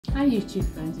Hi YouTube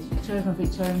friends, it's Victoria from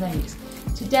Victoria Makes.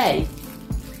 Today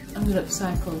I'm going to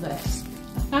upcycle this.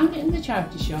 I found it in the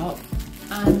charity shop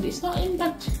and it's not in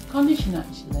bad condition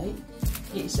actually.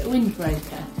 It's a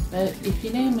Windbreaker, but if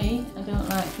you know me, I don't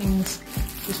like things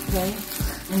just plain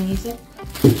and easy.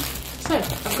 So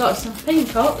I've got some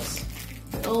paint pots,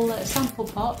 little sample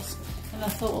pots, and I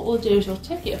thought what we'll do is we'll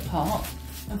take it apart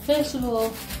and first of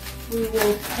all we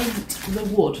will paint the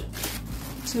wood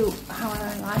to how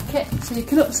I like it, so you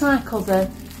can upcycle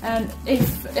them. And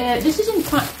if this is in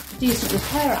quite decent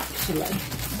repair actually,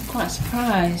 I'm quite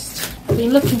surprised. I've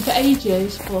been looking for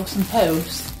ages for some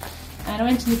posts and I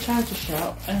went to the charity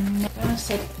shop and I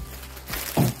said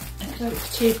I got it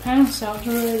for £2, so I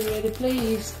was really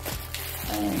pleased.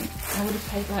 I would have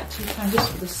paid like £2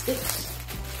 just for the sticks.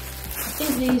 I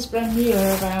think these brand new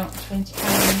are about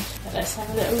 £20, but let's have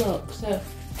a little look. So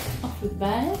off with the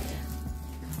bag.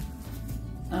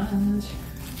 And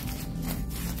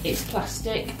it's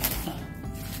plastic,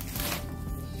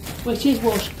 which is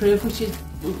waterproof, which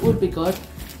would be good,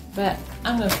 but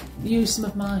I'm going to use some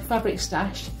of my fabric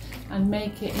stash and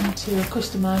make it into a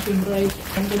customised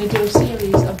windbreaker. I'm going to do a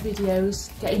series of videos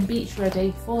getting beach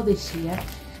ready for this year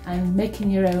and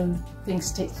making your own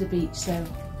things to take to the beach, so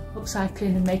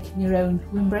upcycling and making your own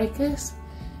windbreakers.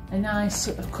 A nice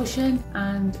sort of cushion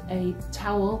and a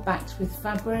towel backed with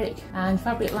fabric and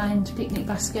fabric lined picnic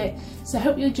basket. So I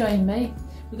hope you'll join me.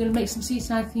 We're going to make some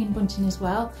seaside themed bunting as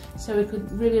well, so we could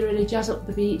really jazz up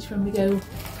the beach when we go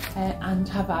and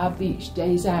have our beach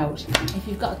days out. If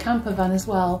you've got a camper van as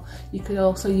well, you could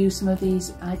also use some of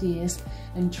these ideas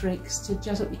and tricks to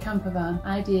jazz up your camper van.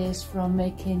 Ideas from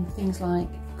making things like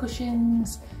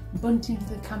cushions, bunting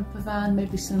for the camper van,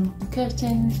 maybe some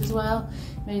curtains as well,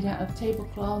 made out of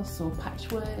tablecloths or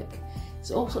patchwork.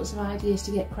 So all sorts of ideas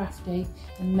to get crafty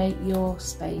and make your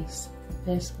space a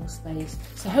personal space.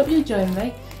 So I hope you'll join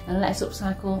me and let's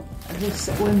upcycle this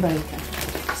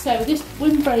windbreaker. So this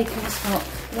windbreaker's got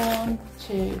 1,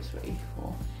 2, 3,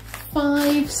 4,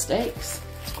 5 sticks.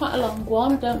 It's quite a long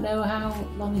one, I don't know how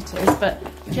long it is, but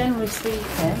generally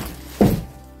speaking,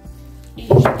 each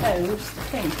post, I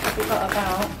think we've got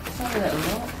about, let's have a little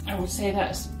look, I would say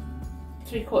that's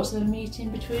 3/4 of a metre in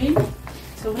between.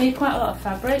 So we need quite a lot of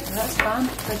fabric, but that's fine,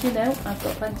 because you know I've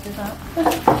got plenty of that.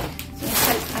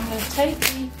 So I'm going to take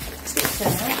the sticks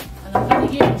out and I'm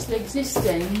going to use the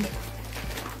existing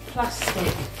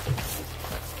plastic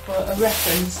for a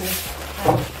reference of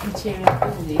how material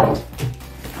we'll need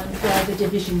and where the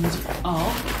divisions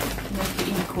are to make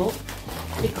it equal,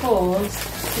 because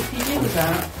if you do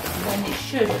that, then it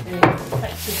should be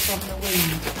protected from the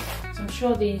wind. So I'm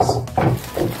sure these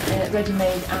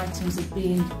ready-made items have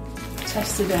been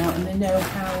tested out and they know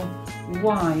how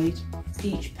wide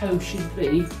each post should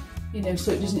be, you know,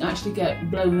 so it doesn't actually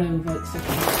get blown over, etc.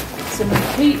 So I'm going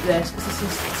to keep this because this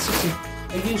is such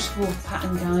a useful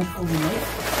pattern guide for me.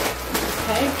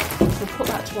 Okay, so put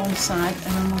that to one side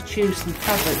and then we'll choose some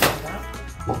fabric for that.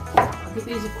 I'll give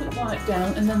these a quick wipe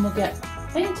down and then we'll get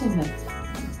painting them.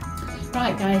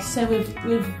 Right guys, so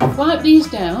we've wiped these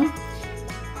down,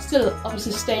 still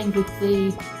obviously stained with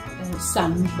the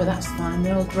sand, but that's fine,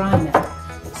 they're all dry now.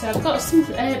 So I've got some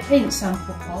paint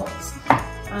sample pots,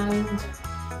 and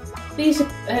these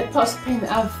are pots of paint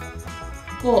that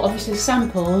I've bought obviously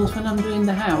samples when I'm doing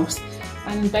the house,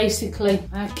 and basically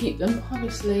I keep them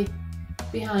obviously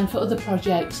behind for other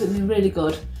projects and they're really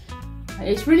good.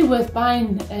 It's really worth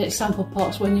buying sample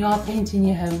pots when you are painting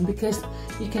your home, because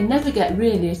you can never get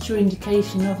really a true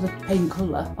indication of the paint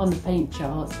colour on the paint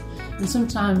chart, and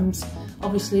sometimes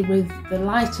obviously with the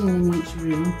lighting in each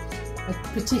room a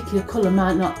particular colour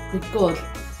might not be good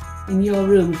in your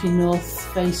room if you're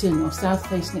north facing or south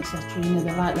facing, etc. You know,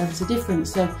 the light levels are different,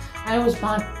 so I always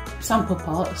buy sample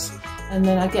pots and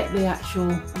then I get the actual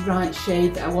right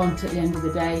shade that I want at the end of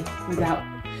the day without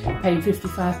paying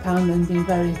 £55 and being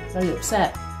very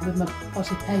upset with my pot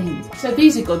of paint. So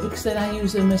these are good because then I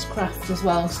use them as craft as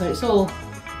well, so it's all,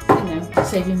 you know,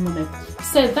 saving money.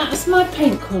 So that's my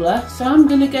paint colour, so I'm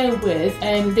going to go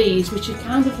with these, which are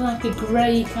kind of like a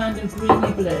grey kind of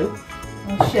greeny blue.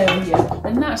 I'll show you,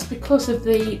 and that's because of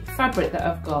the fabric that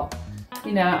I've got.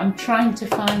 You know, I'm trying to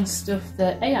find stuff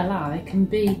that A, I like, and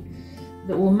B,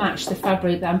 that will match the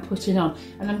fabric that I'm putting on,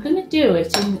 and I'm going to do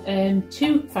it in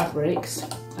 2 fabrics,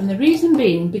 and the reason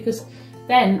being because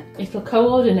then it'll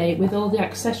coordinate with all the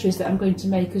accessories that I'm going to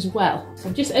make as well. So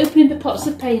I'm just opening the pots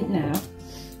of paint now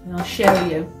and I'll show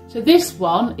you. So this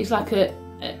one is like a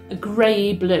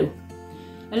grey blue,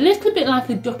 a little bit like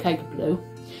a duck egg blue,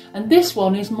 and this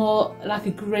one is more like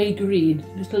a grey green,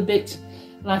 a little bit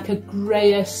like a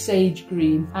greyer sage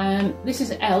green. This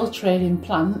is L trailing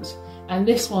plant, And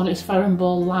this one is Farrow &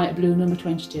 Ball light blue number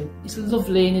 22. It's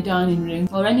lovely in a dining room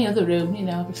or any other room, you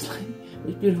know, obviously.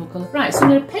 It's beautiful colour. Right, so I'm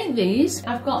going to paint these.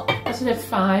 I've got, as I said,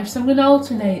 5, so I'm going to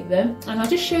alternate them. And I'll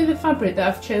just show you the fabric that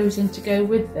I've chosen to go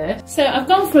with this. So I've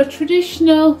gone for a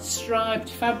traditional striped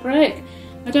fabric.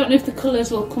 I don't know if the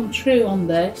colours will come true on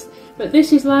this, but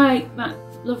this is like that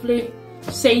lovely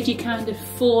sagey kind of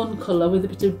fawn colour with a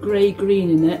bit of grey-green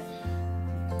in it.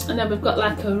 And then we've got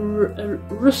like a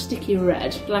rusticy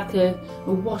red, like a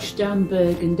washed down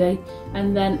burgundy,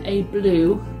 and then a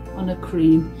blue on a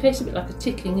cream. It tastes a bit like a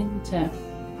ticking, isn't it?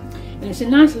 And it's a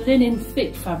nice linen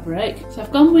thick fabric, so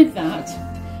I've gone with that.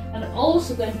 And I'm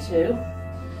also going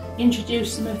to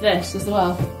introduce some of this as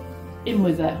well in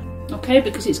with it, okay,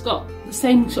 because it's got the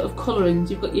same sort of colourings.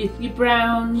 You've got your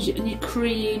browns and your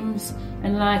creams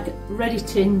and like ready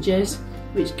tinges,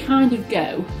 which kind of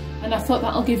go, and I thought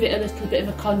that'll give it a little bit of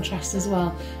a contrast as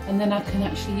well. And then I can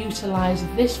actually utilise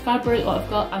this fabric, what I've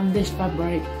got, and this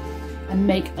fabric, and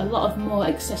make a lot of more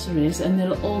accessories, and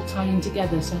they'll all tie in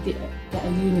together so I get a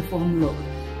uniform look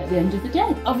at the end of the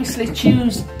day. Obviously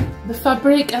choose the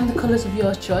fabric and the colours of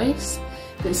your choice,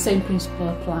 but the same principle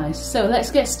applies. So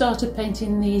let's get started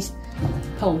painting these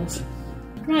poles.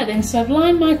 Right then, so I've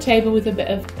lined my table with a bit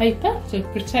of paper to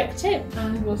protect it,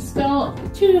 and we'll start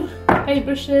with 2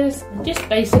 paintbrushes and just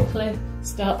basically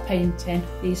start painting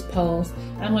these poles.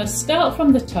 And we'll start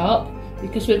from the top,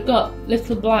 because we've got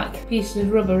little black pieces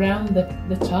of rubber around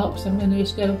the top, so I'm going to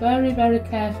just go very, very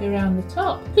carefully around the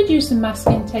top. You could use some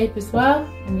masking tape as well,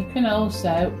 and you can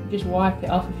also just wipe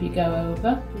it off if you go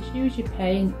over. Just use your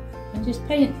paint and just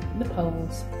paint the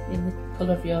poles in the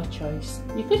colour of your choice.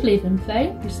 You could leave them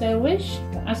plain if you so wish,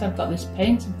 but as I've got this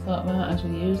paint, I thought I might as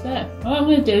well use it. What I'm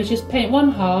going to do is just paint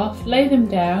one half, lay them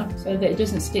down so that it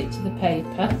doesn't stick to the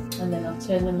paper, and then I'll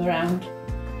turn them around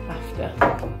after,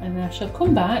 and then I shall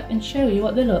come back and show you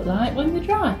what they look like when they're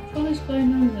dry. All is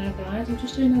going on there, guys. I'm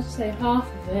just doing, as I say, half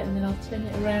of it, and then I'll turn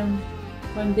it around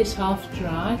when this half's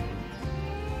dry.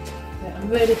 But I'm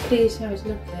really pleased how it's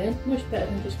looking, much better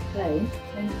than just plain.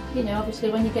 And you know,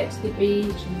 obviously when you get to the beach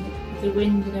and with the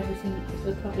wind and everything,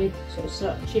 it'll probably sort of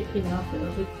start chipping off.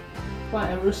 It'll be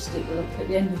quite a rustic look at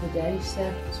the end of the day, so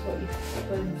that's what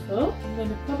you're going for. I'm going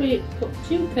to probably put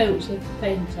 2 coats of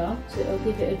paint on, so it'll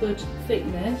give it a good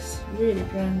thickness, really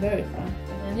drying very fine.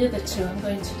 And then the other 2 I'm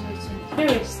going to do something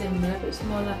very similar, but it's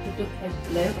more like a duckhead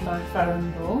blue by Farrow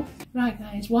 & Ball. Right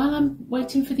guys, while I'm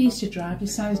waiting for these to dry, I've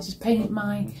decided to paint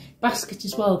my basket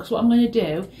as well, because what I'm going to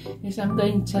do is I'm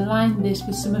going to line this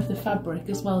with some of the fabric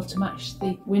as well to match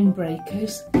the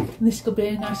windbreakers. And this could be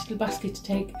a nice little basket to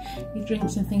take your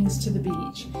drinks and things to the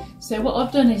beach. So what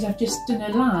I've done is I've just done a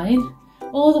line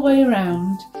all the way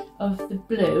around of the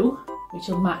blue, which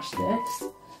will match this,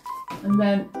 and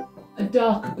then a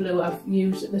darker blue I've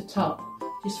used at the top,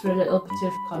 just for a little bit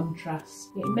of contrast.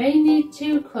 It may need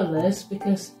 2 colours,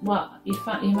 because what you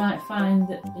might find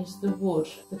that is the wood,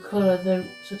 the colour, the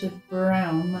sort of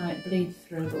brown might bleed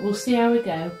through, but we'll see how we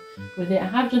go with it. I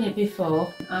have done it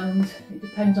before, and it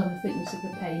depends on the thickness of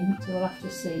the paint, so we'll have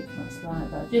to see what's like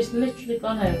that. I've just literally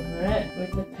gone over it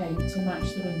with the paint to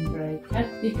match the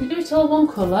windbreaker. You can do it all one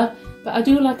colour, but I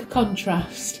do like a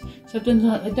contrast. So I've done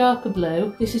like a darker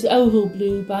blue. This is Oval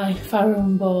Blue by Farrow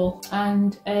 & Ball,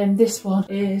 and this one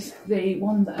is the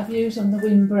one that I've used on the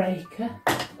windbreaker,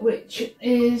 which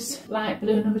is light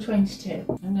blue number 22.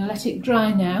 I'm going to let it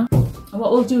dry now, and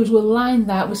what we'll do is we'll line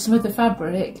that with some of the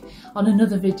fabric on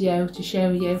another video to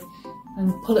show you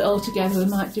and pull it all together. We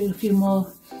might do a few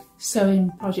more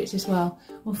sewing projects as well.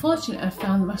 Unfortunately, I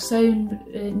found that my sewing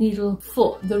needle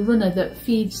foot, the runner that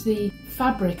feeds the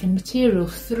fabric and material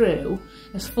through,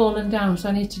 has fallen down, so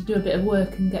I need to do a bit of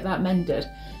work and get that mended.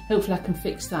 Hopefully I can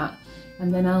fix that,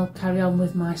 and then I'll carry on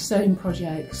with my sewing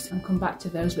projects and come back to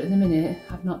those, but in the minute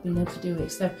I've not been able to do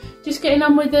it. So just getting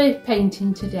on with the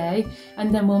painting today,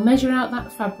 and then we'll measure out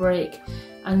that fabric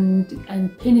and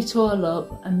pin it all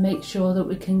up and make sure that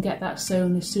we can get that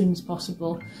sewn as soon as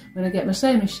possible when I get my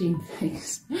sewing machine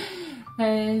fixed.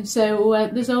 So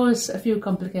there's always a few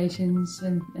complications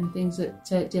and things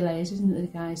that delays, isn't there,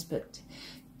 guys? But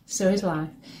so is life.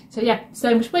 So yeah, so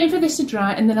I'm just waiting for this to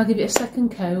dry, and then I'll give it a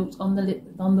second coat on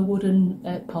the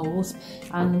wooden poles,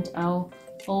 and I'll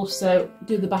also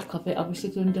do the back of it, obviously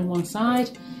done one side,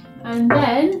 and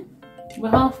then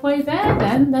we're halfway there.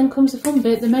 Then comes the fun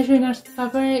bit, the measuring out of the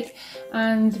fabric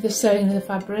and the sewing of the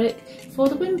fabric for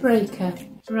the windbreaker.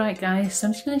 Right guys, so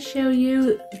I'm just going to show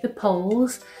you the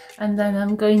poles, and then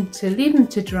I'm going to leave them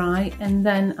to dry, and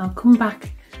then I'll come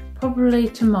back probably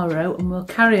tomorrow and we'll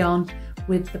carry on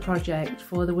with the project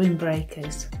for the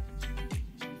windbreakers.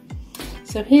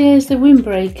 So here's the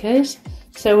windbreakers.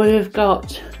 So we've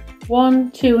got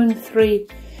 1, 2 and 3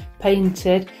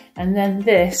 painted, and then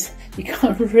this, you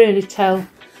can't really tell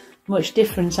much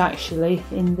difference actually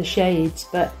in the shades,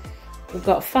 but we've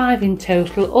got 5 in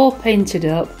total, all painted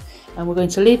up, and we're going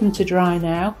to leave them to dry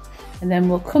now, and then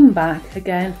we'll come back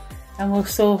again and we'll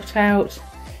sort out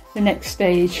the next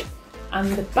stage. And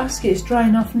the basket is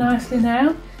drying off nicely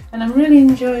now, and I'm really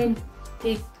enjoying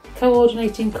the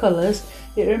coordinating colours.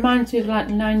 It reminds me of like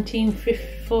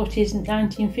 1940s and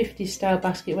 1950s style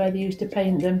basket where they used to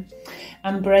paint them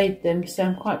and braid them, so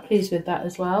I'm quite pleased with that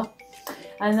as well.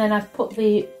 And then I've put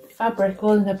the fabric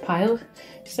all in a pile,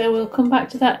 so we'll come back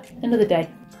to that another day.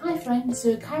 Hi friends,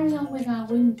 so carry on with our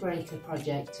Windbreaker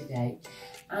project today,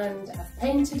 and I've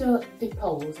painted up the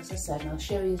poles as I said, and I'll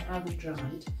show you how they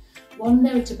dried. One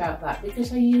note about that,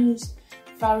 because I use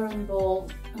Farrow Ball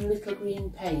and Little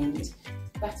Green paint,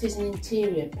 that is an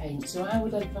interior paint, so I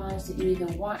would advise that you either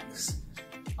wax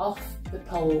off the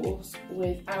poles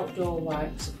with outdoor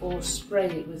wax or spray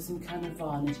it with some kind of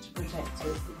varnish to protect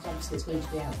it, because obviously it's going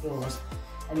to be outdoors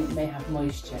and it may have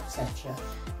moisture, etc.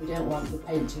 We don't want the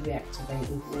paint to reactivate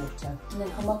with water. And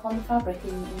then come off on the fabric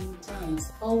in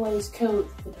times. Always coat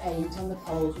the paint on the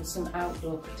poles with some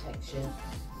outdoor protection,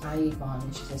 i.e.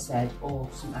 varnish as I said, or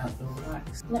some outdoor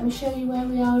wax. Let me show you where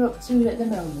we are up to at the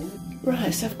moment.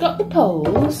 Right, so I've got the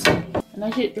poles, and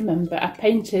as you remember I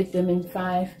painted them in the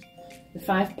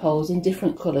 5 poles in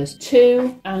different colours,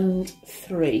 2 and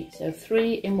 3. So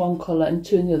 3 in one colour and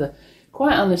 2 in the other.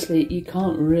 Quite honestly, you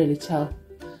can't really tell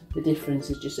the difference.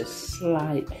 Is just a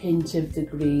slight hint of the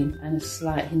green and a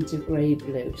slight hint of grey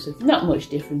blue, so not much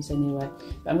difference anyway.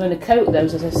 But I'm going to coat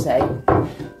those as I say.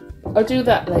 I'll do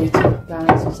that later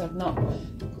guys, because I've not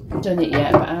done it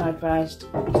yet, but I advised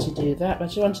you to do that. But I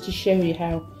just wanted to show you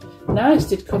how nice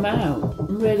it come out.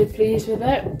 I'm really pleased with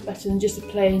it, better than just a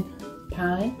plain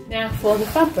pine. Now for the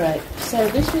fabric, so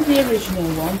this was the original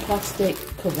one, plastic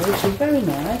cover, which is very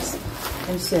nice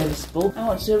and serviceable. I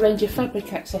want to arrange a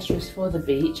fabric accessories for the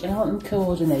beach, and I want them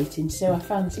coordinating, so I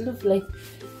found this lovely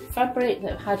fabric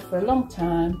that I've had for a long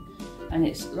time, and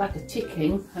it's like a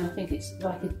ticking, and I think it's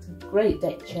like a great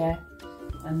deck chair,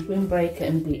 and Windbreaker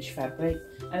and beach fabric.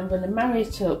 And I'm going to marry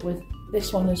it up with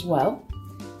this one as well,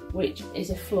 which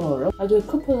is a floral. I'll do a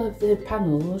couple of the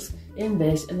panels in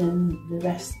this and then the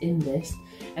rest in this,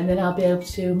 and then I'll be able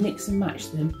to mix and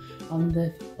match them on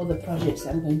the other projects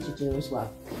that I'm going to do as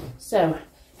well. So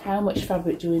how much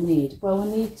fabric do we need? Well,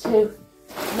 we need to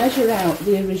measure out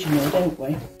the original, don't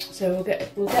we? So we'll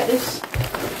get this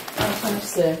out on the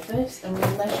surface and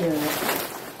we'll measure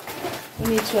it.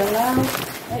 We need to allow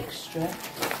extra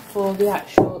for the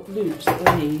actual loops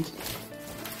that we need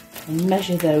and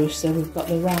measure those so we've got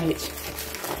the right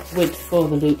width for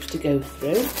the loops to go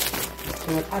through. So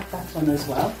we'll add that on as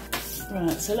well.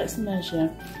 Right, so let's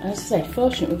measure. As I say,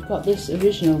 fortunately we've got this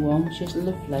original one, which is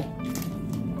lovely.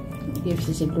 It gives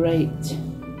us a great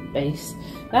base.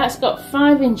 That's got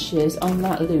 5 inches on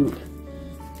that loop.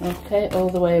 Okay, all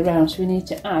the way around, so we need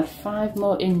to add 5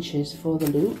 more inches for the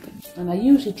loop. And I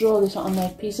usually draw this on a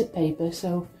piece of paper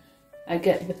so I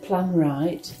get the plan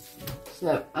right.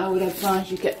 So I would advise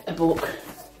you get a book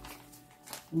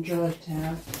and draw it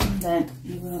out, and then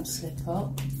you won't slip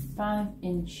up. 5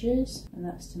 inches, and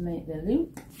that's to make the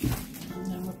loop. And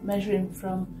then we're measuring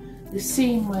from the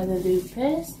seam where the loop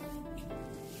is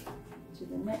to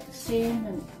the next seam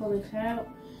and pull it out.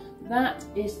 That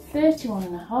is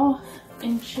 31.5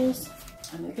 inches,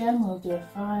 and again we'll do a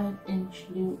 5-inch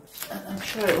loop, and I'm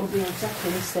sure it will be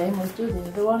exactly the same. We'll do the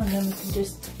other one and then we can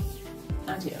just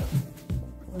add it up.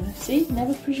 Well, see,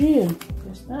 never presume,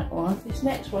 because that one, this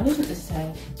next one isn't the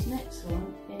same. This next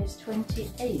one is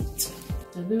 28.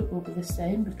 The loop will be the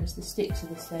same because the sticks are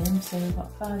the same, so we've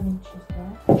got 5 inches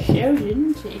there. It shows,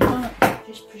 isn't it? You can't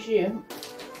just presume.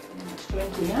 And it's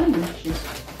 29 inches.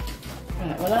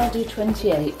 Right, well I'll do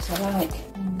 28, so I like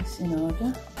this in order.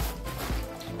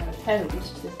 And I hope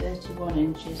this is the 31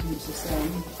 inches and it's the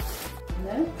same.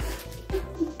 No?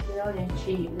 They're only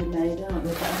cheaply made, aren't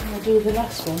they? But I'm going to do the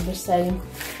last one the same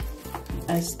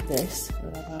as this.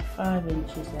 We'll have our 5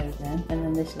 inches there then, and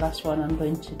then this last one I'm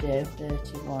going to do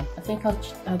 31. I think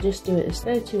I'll just do it as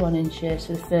 31 inches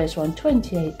for the first one,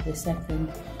 28 for the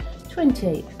second,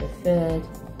 28 for the third,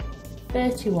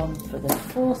 31 for the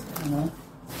fourth panel,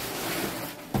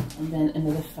 and then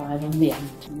another 5 on the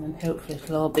end, and then hopefully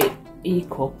it'll all be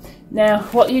equal. Now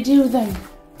what you do then,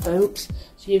 folks,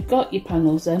 so you've got your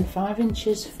panels then, 5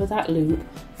 inches for that loop,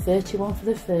 31 for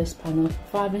the first panel,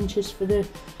 5 inches for the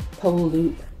pole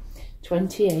loop,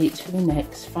 28 for the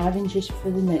next, 5 inches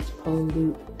for the next pole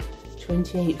loop,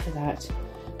 28 for that,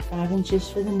 5 inches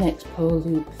for the next pole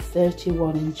loop,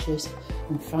 31 inches,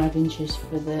 and 5 inches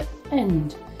for the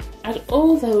end. Add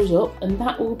all those up and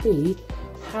that will be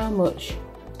how much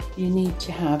you need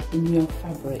to have in your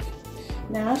fabric.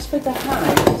 Now as for the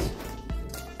height,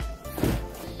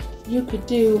 you could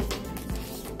do,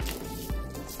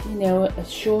 you know, a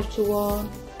shorter one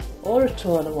or a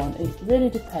taller one, it really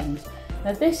depends.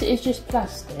 Now this is just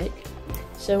plastic,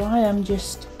 so I am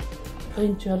just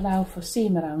going to allow for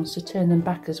seam allowance to turn them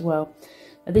back as well.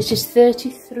 Now this is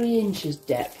 33 inches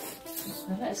depth.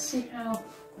 Now let's see how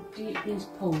deep these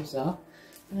poles are.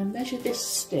 I'm going to measure this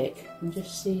stick and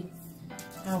just see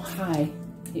how high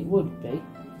it would be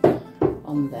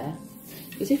on there.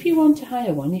 Because if you want a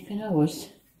higher one, you can always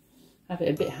have it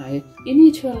a bit higher. You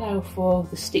need to allow for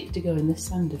the stick to go in the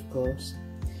sand, of course.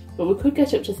 But we could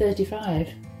get up to 35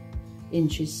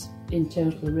 inches in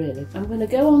total, really. I'm going to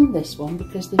go on this one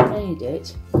because they've made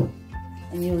it,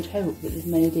 and you would hope that they've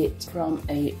made it from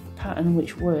a pattern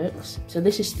which works. So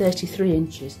this is 33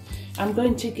 inches. I'm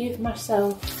going to give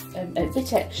myself a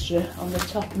bit extra on the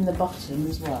top and the bottom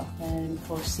as well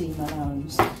for seam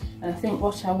allowance. And I think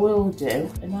what I will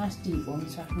do, a nice deep one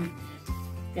so I can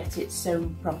get it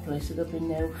sewn properly so there'll be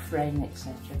no fraying,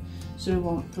 etc. So we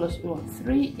want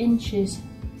 3 inches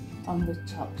on the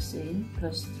top seam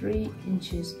plus 3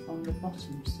 inches on the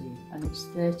bottom seam, and it's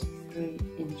 33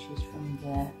 inches from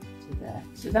there to there.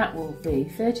 So that will be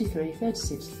 33,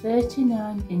 36,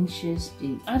 39 inches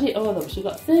deep. Add it all up, so we've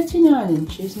got 39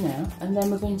 inches now, and then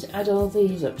we're going to add all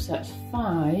these up. So that's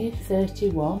 5,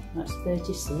 31, that's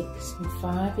 36, and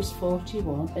 5 is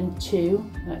 41, and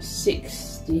 2, that's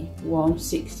 61,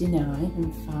 69,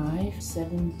 and 5,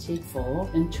 74,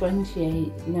 and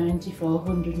 28, 94,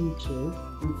 102,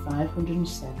 and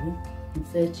 507, and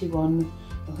 31,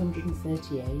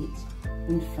 138,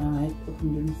 and 5,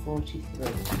 143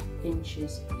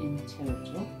 inches in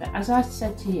total. But as I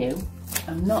said to you,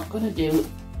 I'm not going to do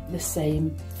the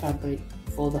same fabric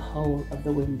for the whole of the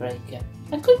Windbreaker.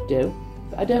 I could do,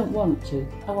 but I don't want to.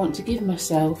 I want to give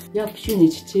myself the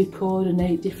opportunity to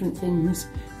coordinate different things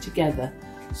together.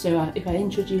 So if I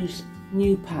introduce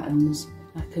new patterns,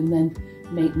 I can then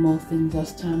make more things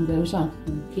as time goes on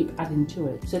and keep adding to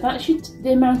it. So that's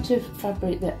the amount of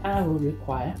fabric that I will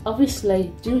require.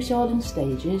 Obviously do it all in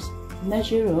stages,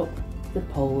 measure up the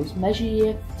poles, measure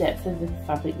your depth of the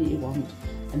fabric that you want,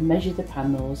 and measure the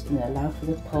panels, and allow for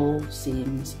the pole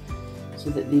seams so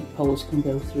that the poles can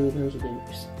go through those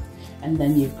loops. And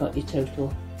then you've got your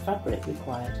total fabric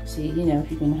required. See, you know, if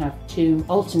you're going to have two,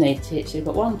 alternate it, so you've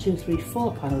got 1, 2, 3,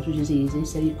 4 panels, which is easy,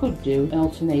 so you could do an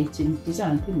alternating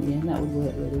design, couldn't you? And that would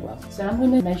work really well. So I'm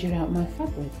going to measure out my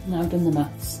fabric. Now I've done the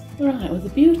maths. Right, well, the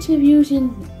beauty of using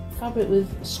fabric with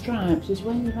stripes is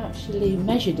when you've actually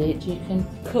measured it, you can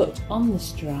cut on the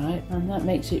stripe, and that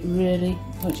makes it really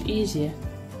much easier.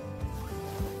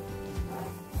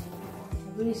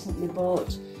 I recently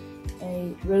bought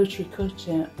a rotary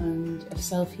cutter and a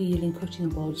self-healing cutting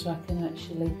board so I can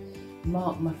actually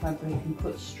mark my fabric and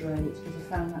cut straight, because I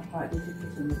found that quite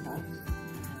difficult in the past.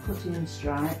 Cutting in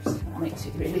stripes, that makes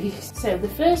it really easy. So the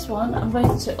first one, I'm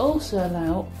going to also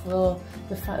allow for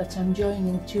the fact that I'm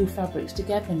joining two fabrics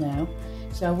together now,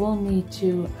 so I will need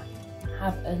to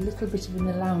have a little bit of an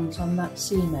allowance on that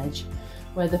seam edge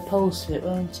where the poles fit,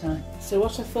 won't I? So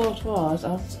what I thought was,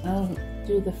 I'll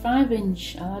do the 5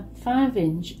 inch, I'll add 5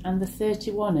 inch and the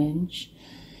 31 inch,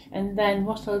 and then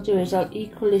what I'll do is I'll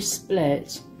equally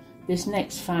split this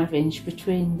next 5 inch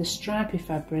between the stripy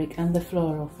fabric and the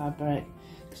floral fabric,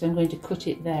 because I'm going to cut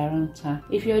it there, aren't I?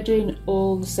 If you're doing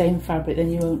all the same fabric, then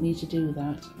you won't need to do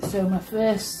that. So my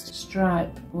first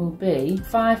stripe will be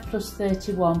 5 plus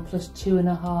 31 plus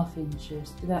 2.5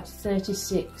 inches. So that's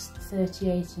 36,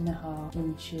 38.5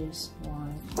 inches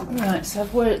wide. Right, so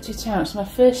I've worked it out. So my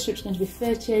first strip's going to be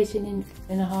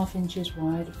 38.5 inches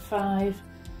wide, 5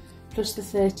 plus the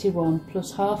 31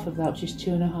 plus half of that, which is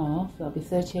 2.5, that'll be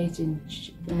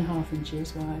 38.5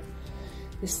 inches wide.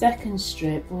 The second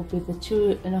strip will be the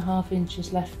 2.5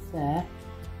 inches left there,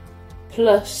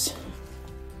 plus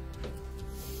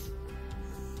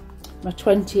my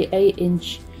 28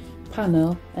 inch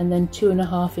panel, and then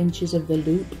 2.5 inches of the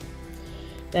loop.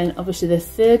 Then obviously the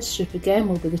third strip again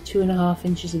will be the 2.5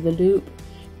 inches of the loop,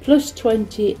 plus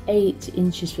 28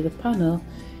 inches for the panel,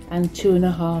 and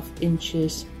 2.5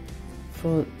 inches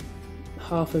for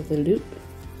half of the loop.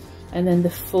 And then the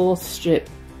fourth strip,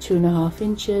 2.5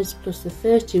 inches plus the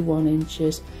 31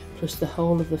 inches plus the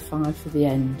whole of the 5 for the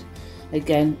end,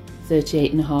 again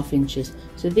 38.5 inches.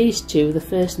 So these two, the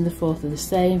first and the fourth, are the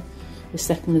same, the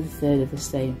second and the third are the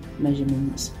same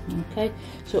measurements. Okay,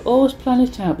 so always plan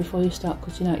it out before you start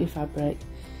cutting out your fabric.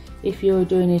 If you're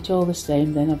doing it all the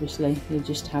same, then obviously you'll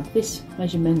just have this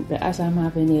measurement, but as I'm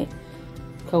having it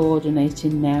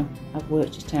coordinating now. I've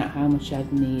worked it out how much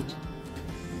I'd need.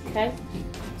 Okay,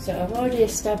 so I've already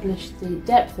established the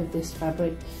depth of this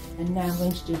fabric, and now I'm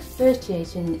going to do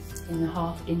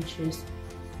 38.5 inches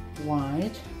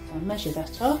wide. I'll measure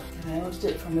that off, and I always do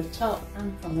it from the top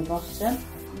and from the bottom.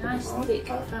 Nice thick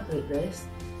fabric this,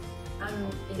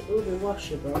 and it will be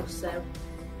washable, so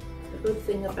the good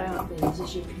thing about these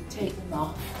is you can take them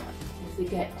off if they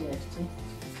get dirty.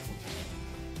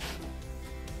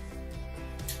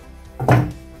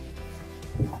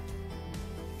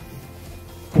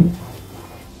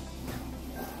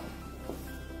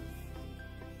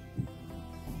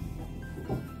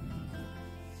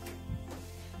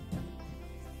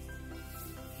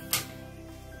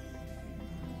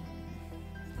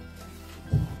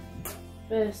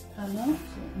 First panel,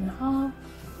 8.5.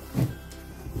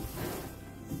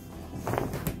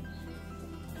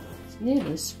 It's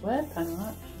nearly a square panel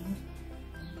actually.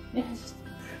 Yes,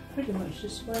 pretty much a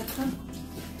square panel.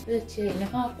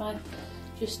 38.5 by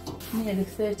just nearly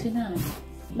 39.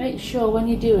 Make sure when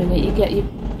you're doing it you get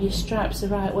your stripes the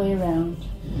right way around.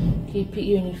 Keep it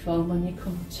uniform when you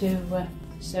come to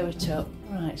sew it up.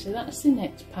 Right, so that's the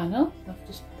next panel I've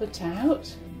just put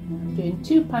out. I'm doing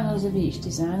 2 panels of each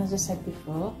design, as I said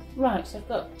before. Right, so I've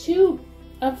got 2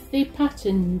 of the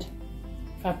patterned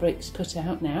fabrics cut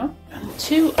out now, and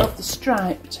 2 of the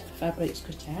striped fabrics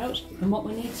cut out. And what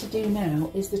we need to do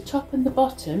now is the top and the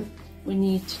bottom, we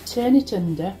need to turn it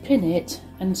under, pin it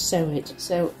and sew it.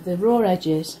 So the raw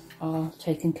edges are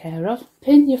taken care of.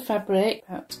 Pin your fabric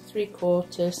about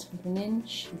 3/4 of an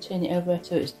inch and turn it over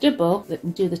so it's double.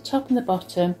 And do the top and the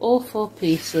bottom, all 4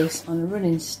 pieces on a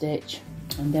running stitch.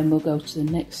 And then we'll go to the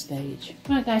next stage.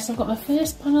 Right guys, so I've got my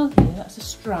first panel here, that's a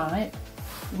stripe.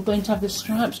 We're going to have the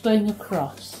stripes going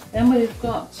across. Then we've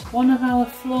got one of our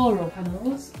floral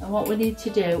panels, and what we need to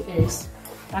do is,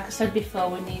 like I said before,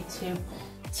 we need to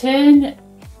turn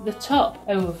the top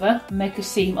over and make a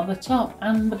seam on the top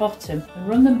and the bottom and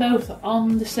run them both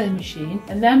on the sewing machine.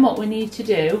 And then what we need to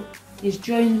do is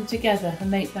join them together and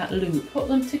make that loop. Put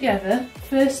them together.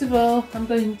 First of all, I'm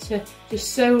going to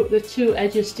just sew the 2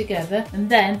 edges together, and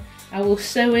then I will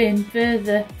sew in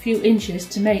further few inches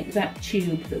to make that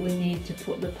tube that we need to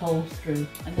put the pole through.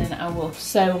 And then I will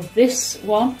sew this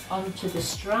one onto the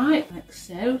stripe like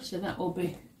so, so that will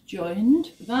be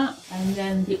joined, that, and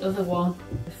then the other one,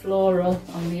 the floral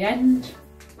on the end,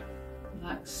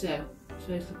 like so.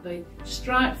 So it'll be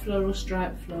stripe, floral,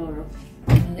 stripe, floral.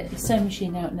 I'm going to get the sewing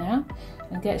machine out now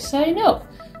and get sewing up.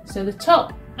 So the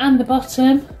top and the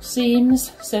bottom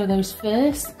seams, sew those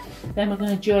first. Then we're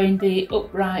going to join the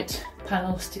upright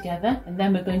panels together, and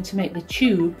then we're going to make the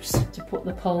tubes to put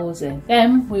the poles in.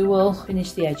 Then we will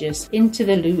finish the edges into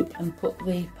the loop and put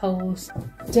the poles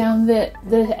down the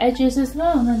edges as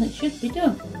well, and then it should be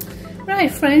done.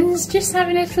 Right friends, just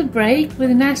having a little break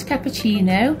with a nice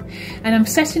cappuccino, and I'm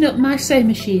setting up my sewing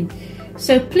machine.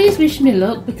 So please wish me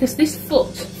luck, because this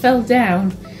foot fell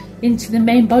down into the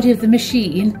main body of the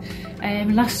machine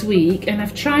last week, and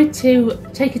I've tried to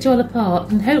take it all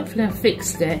apart, and hopefully I've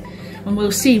fixed it, and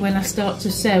we'll see when I start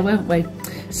to sew, won't we?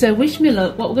 So wish me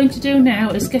luck. What we're going to do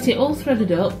now is get it all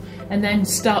threaded up and then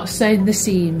start sewing the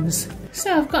seams.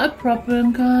 So I've got a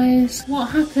problem guys.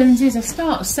 What happens is I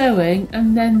start sewing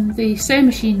and then the sewing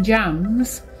machine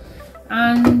jams,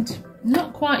 and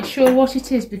not quite sure what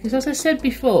it is, because as I said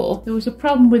before, there was a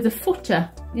problem with the footer,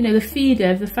 you know, the feeder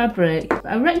of the fabric. But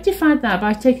I rectified that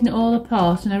by taking it all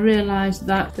apart, and I realised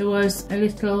that there was a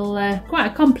little, quite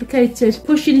a complicated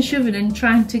pushing and shoving and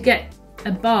trying to get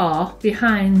a bar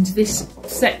behind this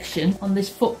section on this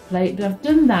foot plate, but I've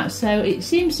done that, so it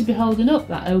seems to be holding up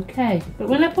that okay. But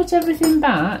when I put everything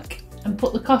back and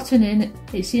put the cotton in,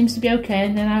 it seems to be okay,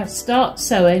 and then I start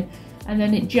sewing and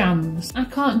then it jams. I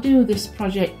can't do this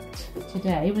project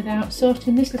today without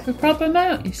sorting this little problem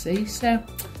out, you see. So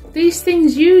these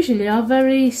things usually are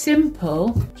very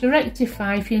simple to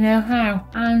rectify if you know how.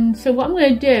 And so what I'm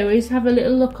going to do is have a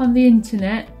little look on the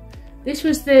internet. This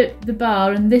was the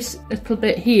bar, and this little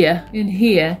bit here, in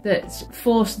here, that's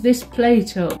forced this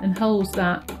plate up and holds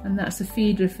that, and that's the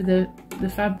feeder for the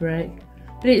fabric.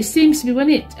 But it seems to be when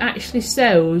it actually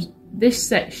sews this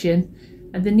section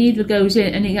and the needle goes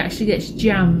in and it actually gets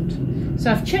jammed.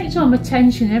 So I've checked all my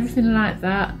tension and everything like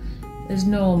that as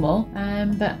normal,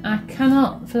 but I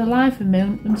cannot for the life of me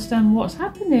understand what's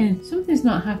happening. Something's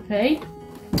not happy.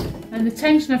 And the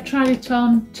tension, I've tried it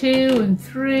on 2 and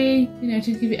 3, you know,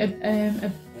 to give it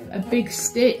a big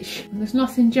stitch. And there's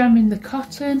nothing jamming the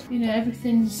cotton, you know,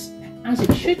 everything's as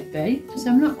it should be, so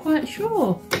I'm not quite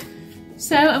sure.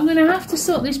 So I'm going to have to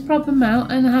sort this problem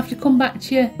out, and I have to come back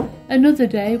to you another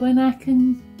day when I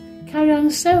can carry on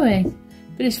sewing,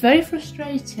 but it's very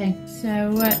frustrating.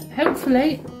 So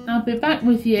hopefully I'll be back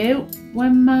with you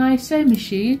when my sewing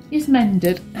machine is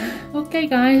mended. Okay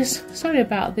guys, sorry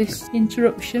about this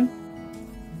interruption.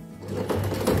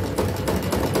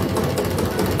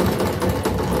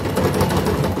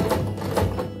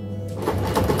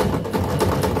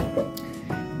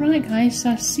 Right guys, so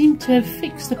I seem to have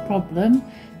fixed the problem.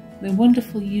 The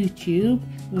wonderful YouTube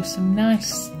with some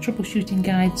nice troubleshooting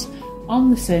guides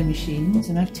on the sewing machines,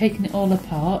 and I've taken it all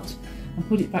apart and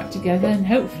put it back together, and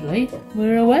hopefully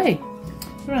we're away.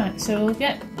 Right, so we'll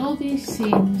get all these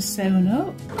seams sewn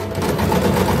up. The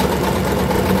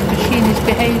machine is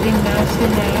behaving nicely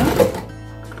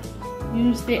now.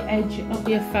 Use the edge of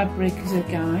your fabric as a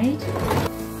guide.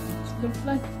 That's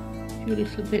lovely. A few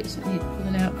little bits that need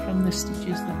pulling out from the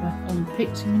stitches that were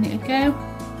unpicked a minute ago.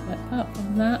 But apart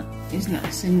from that, it's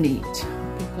nice and neat.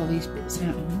 I'll pick all these bits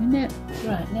out in a minute.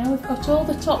 Right, now we've got all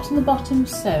the tops and the bottoms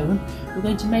sewn. We're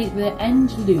going to make the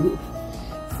end loop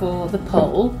for the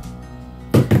pole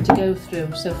to go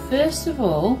through. So first of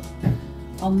all,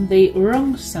 on the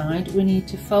wrong side, we need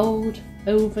to fold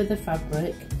over the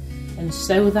fabric and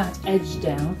sew that edge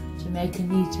down to make a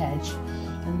neat edge.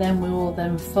 And then we will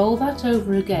then fold that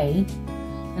over again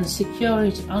and secure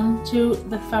it onto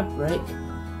the fabric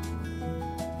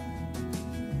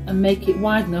and make it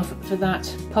wide enough for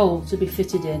that pole to be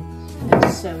fitted in,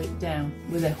 and sew it down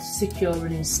with a secure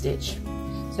running stitch.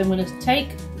 So I'm going to take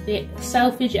the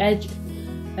self-edge edge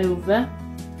over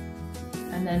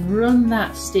and then run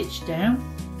that stitch down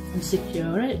and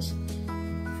secure it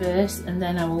first, and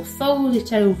then I will fold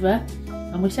it over,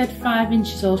 and we said 5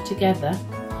 inches altogether,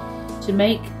 to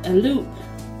make a loop,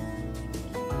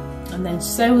 and then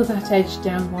sew that edge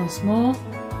down once more,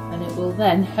 and it will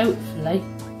then hopefully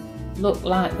look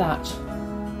like that.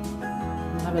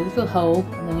 You'll have a little hole,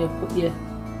 and then you'll put your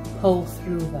pole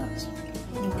through that.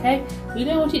 Okay, we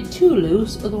don't want it too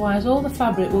loose, otherwise all the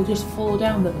fabric will just fall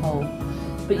down the pole,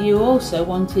 but you also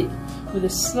want it with a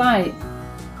slight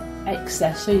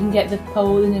excess so you can get the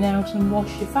pole in and out and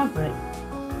wash your fabric.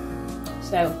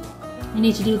 So you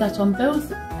need to do that on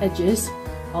both edges,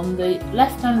 on the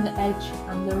left hand edge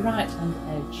and the right hand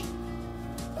edge.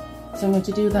 So I'm going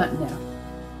to do that now.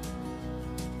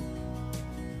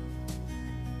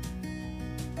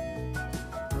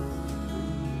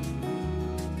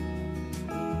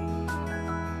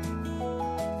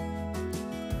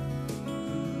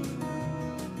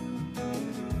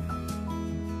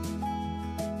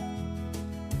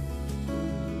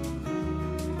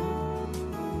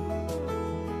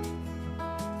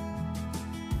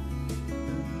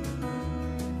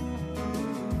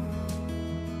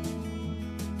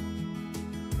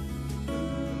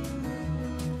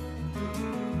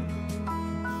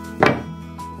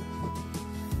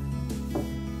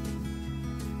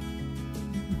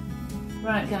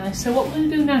 Right guys, so what we're going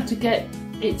to do now to get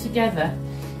it together,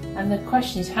 and the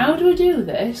question is, how do we do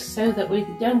this so that we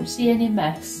don't see any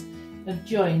mess of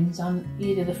joins on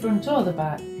either the front or the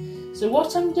back? So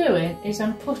what I'm doing is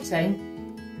I'm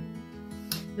putting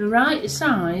the right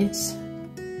sides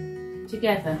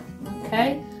together,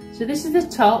 okay? So this is the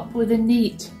top with the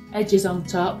neat edges on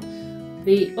top.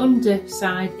 The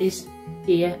underside is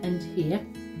here and here.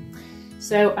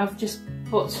 So I've just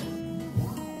put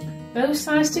both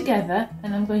sides together,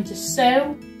 and I'm going to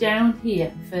sew down here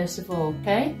first of all,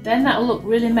 okay? Then that'll look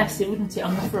really messy, wouldn't it,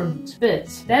 on the front? But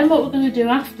then what we're going to do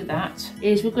after that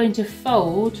is we're going to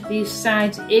fold these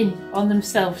sides in on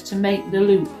themselves to make the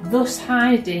loop, thus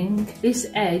hiding this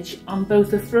edge on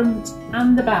both the front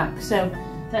and the back. So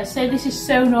let's say this is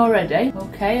sewn already,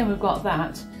 okay, and we've got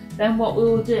that. Then what we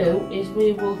will do is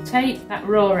we will take that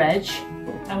raw edge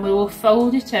and we will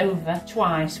fold it over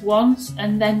twice, once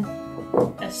and then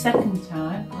a second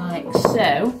time, like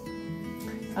so,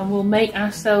 and we'll make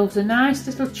ourselves a nice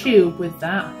little tube with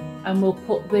that, and we'll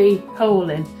put the hole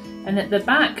in, and at the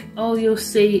back all you'll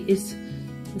see is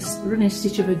this running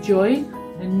stitch of a join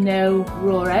and no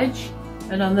raw edge,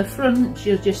 and on the front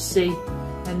you'll just see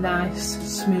a nice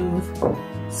smooth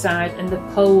side, and the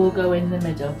pole will go in the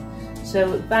middle.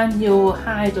 So then you'll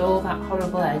hide all that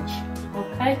horrible edge,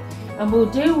 okay? And we'll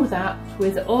do that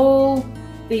with all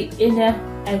the inner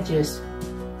edges.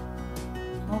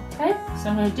 Okay, so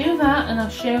I'm going to do that and I'll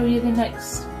show you the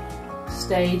next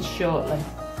stage shortly.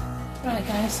 Right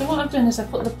guys, so what I've done is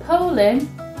I've put the pole in,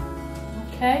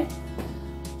 okay,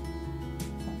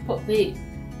 I've put the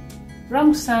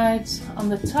wrong sides on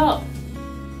the top,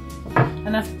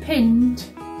 and I've pinned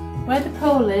where the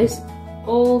pole is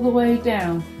all the way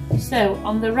down. So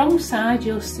on the wrong side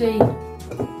you'll see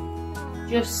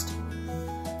just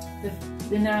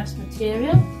the nice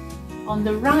material. On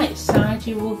the right side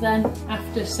you will then,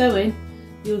 after sewing,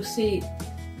 you'll see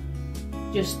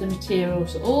just the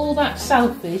materials. All that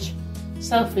selfage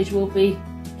will be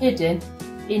hidden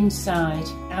inside,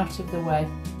 out of the way.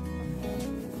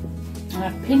 And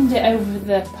I've pinned it over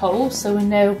the pole so we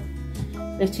know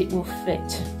that it will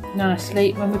fit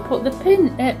nicely when we put the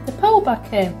pole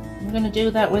back in. I'm going to do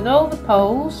that with all the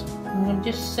poles. I'm going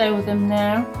to just sew them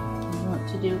now. I want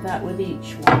to do that with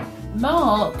each one.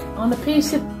 Mark on a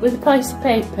piece of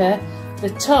paper the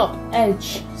top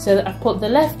edge so that I put the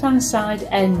left hand side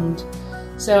end.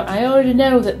 So I already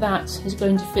know that that is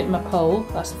going to fit my pole.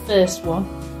 That's the first one.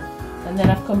 And then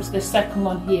I've come to the second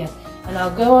one here. And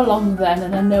I'll go along then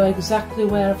and I know exactly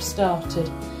where I've started.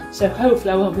 So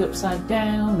hopefully I won't be upside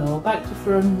down or back to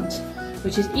front,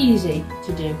 which is easy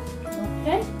to do.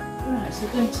 Okay, right, so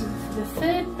going to the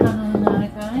third panel now,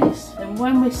 guys. And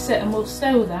when we sit, and we'll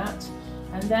sew that,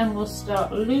 and then we'll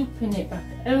start looping it back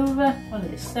over on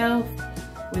itself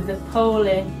with the pole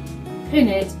in, pin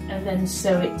it, and then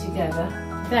sew it together.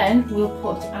 Then we'll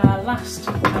put our last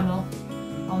panel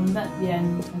on at the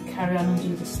end and carry on and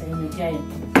do the same again.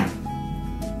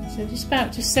 So just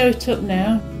about to sew it up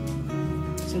now.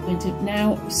 So we're going to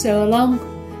now sew along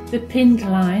the pinned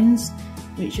lines,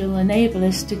 which will enable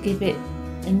us to give it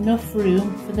enough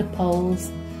room for the poles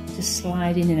to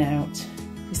slide in and out.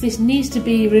 Because this needs to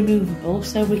be removable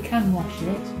so we can wash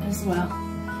it as well.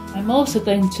 I'm also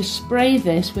going to spray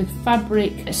this with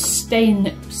fabric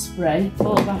stain spray,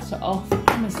 bought that off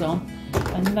Amazon,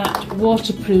 and that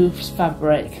waterproofs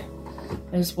fabric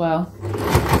as well.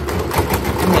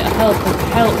 And it'll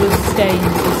help with stains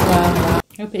as well. I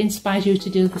hope it inspires you to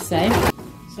do the same.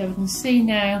 So we can see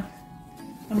now,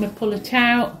 I'm going to pull it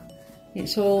out,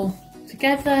 it's all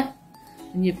together,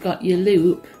 and you've got your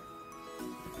loop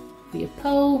for your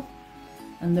pole,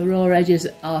 and the raw edges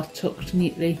are tucked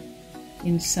neatly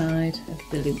inside of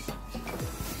the loop.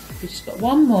 We've just got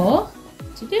one more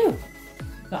to do.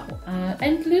 We've got our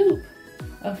end loop,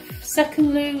 our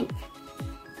second loop,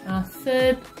 our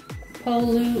third pole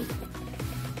loop,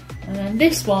 and then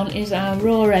this one is our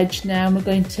raw edge now, and we're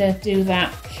going to do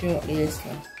that shortly as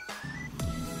well.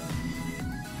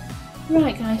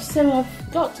 Right guys, so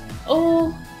I've got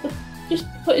just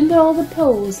putting all the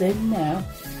poles in now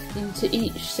into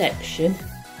each section.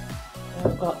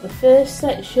 I've got the first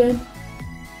section,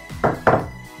 and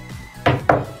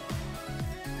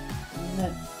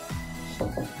then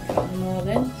more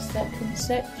then, second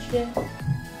section,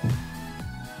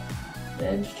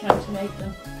 then just trying to make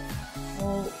them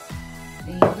all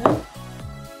even,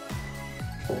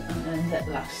 and then that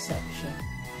last section.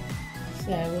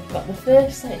 So we've got the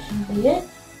first section here,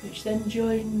 which then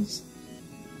joins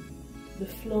the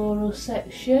floral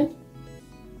section,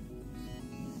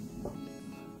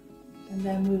 and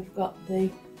then we've got the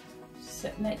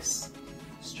next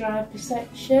stripy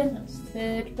section, that's the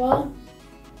third one,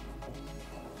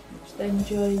 which then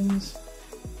joins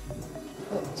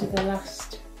up to the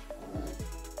last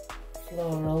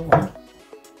floral one.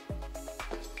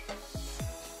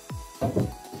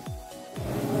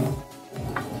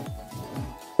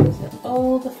 So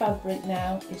all the fabric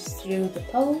now is through the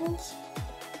poles.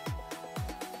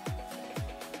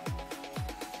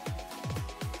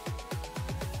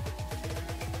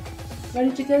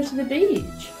 Ready to go to the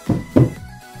beach.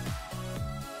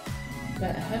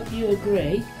 But I hope you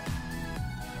agree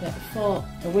that for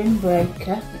a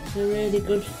windbreaker it's a really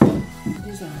good fun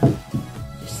design.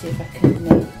 Just see if I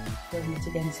can film it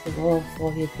against the wall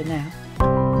for you for now.